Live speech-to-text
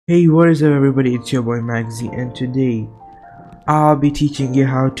Hey, what is up everybody, it's your boy Maxi, and today I'll be teaching you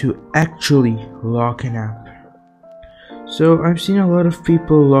how to actually lock an app. So I've seen a lot of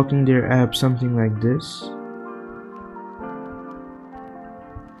people locking their app something like this.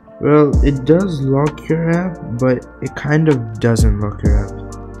 Well, it does lock your app, but it kind of doesn't lock your app.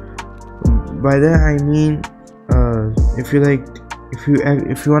 By that I mean, if you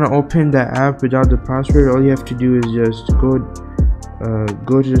want to open the app without the password, all you have to do is just go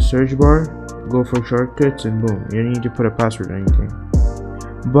to the search bar, go for shortcuts, and boom, you don't need to put a password or anything.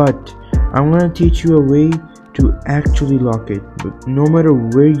 But I'm gonna teach you a way to actually lock it. But no matter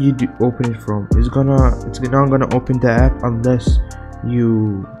where you open it from, it's not gonna open the app unless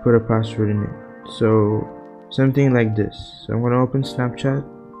you put a password in it. So something like this. So I'm gonna open Snapchat.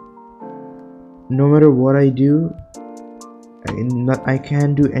 No matter what I do, I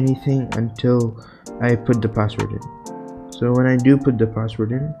can't do anything until I put the password in. So when I do put the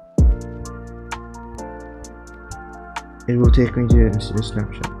password in, it will take me to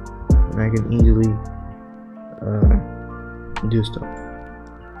Snapchat, and I can easily do stuff.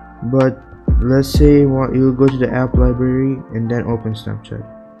 But let's say you'll go to the app library and then open Snapchat.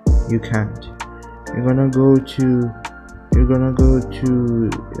 You can't. You're gonna go to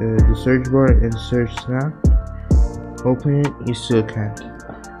the search bar and search Snap. Open it, you still can't.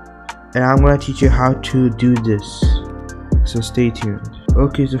 And I'm gonna teach you how to do this. So stay tuned.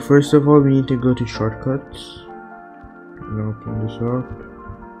 Okay, so first of all, we need to go to shortcuts. I'm gonna open this up,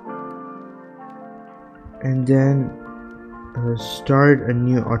 and then start a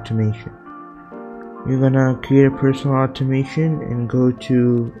new automation. You're gonna create a personal automation and go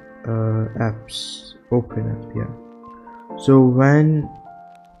to apps. Open app, yeah. So when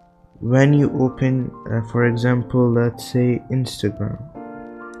you open, for example, let's say Instagram.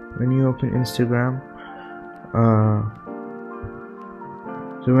 When you open Instagram,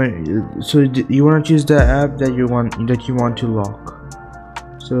 so you want to choose the app that you want to lock.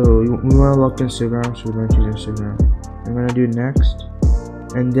 So we want to lock Instagram, so we're going to choose Instagram. We're going to do next,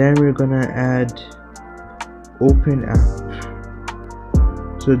 and then we're going to add open app.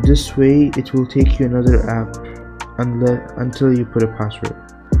 So this way it will take you another app until you put a password.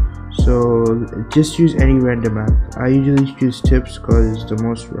 So just use any random app. I usually choose Tips because it's the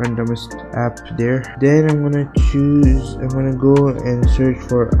most randomest app there. Then I'm gonna go and search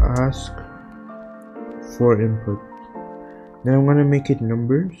for ask for input. Then I'm gonna make it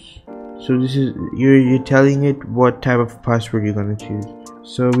numbers. So this is you're telling it what type of password you're gonna choose.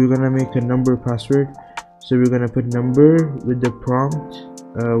 So we're gonna make a number password. So we're gonna put number with the prompt,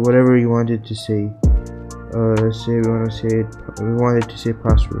 whatever you want it to say. Let's say we want it to say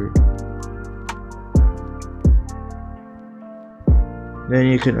password. Then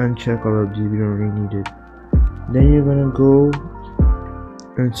you can uncheck all of these, we don't really need it. Then you're gonna go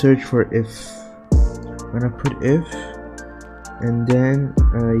and search for if. I'm gonna put if, and then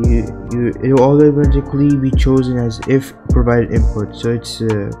it will automatically be chosen as if provided input. So it's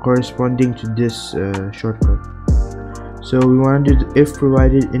corresponding to this shortcut. So we want to do the if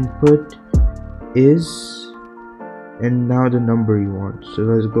provided input is, and now the number you want. So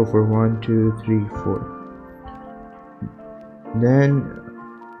let's go for 1 2 3 4. Then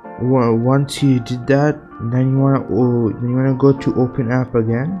once you did that, then you wanna go to open app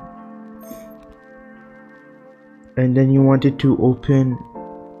again, and then you want it to open.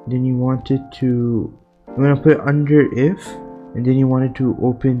 Then you want to put it under if, and then you want it to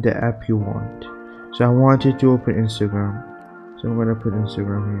open the app you want. So I want it to open Instagram, so I'm gonna put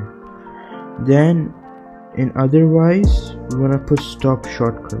Instagram here. Then in otherwise, we wanna put stop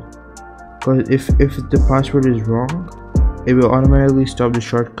shortcut, because if the password is wrong, it will automatically stop the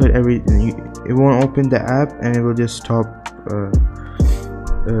shortcut. It won't open the app, and it will just stop.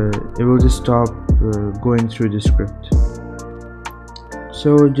 Going through the script.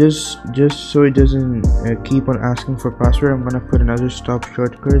 So just so it doesn't keep on asking for password, I'm gonna put another stop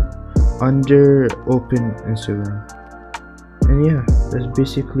shortcut under open Instagram. And yeah, that's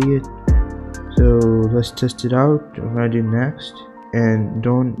basically it. So let's test it out. I'm gonna do next, and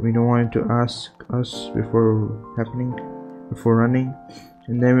we don't want it to ask us before running,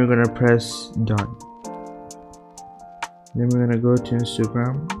 and then we're gonna press done. Then we're gonna go to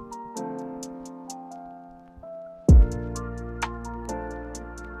Instagram.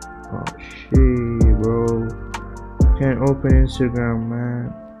 Oh shit, bro, can't open Instagram,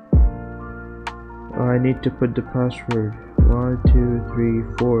 man. Oh, I need to put the password 1 2 3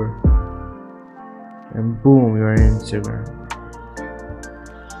 4, and boom, you're on Instagram.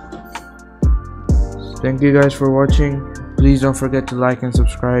 Thank you guys for watching. Please don't forget to like and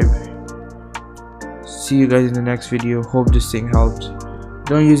subscribe. See you guys in the next video. Hope this thing helped.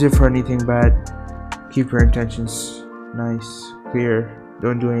 Don't use it for anything bad. Keep your intentions nice, clear.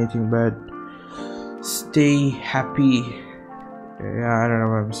 Don't do anything bad. Stay happy. Yeah, I don't know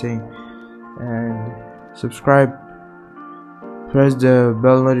what I'm saying. And subscribe. Press the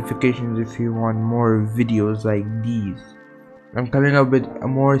bell notifications if you want more videos like these. I'm coming up with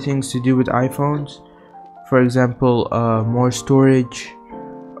more things to do with iPhones. For example, more storage,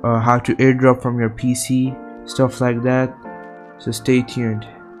 how to airdrop from your PC, stuff like that. So stay tuned.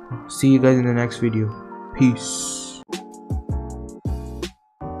 See you guys in the next video. Peace.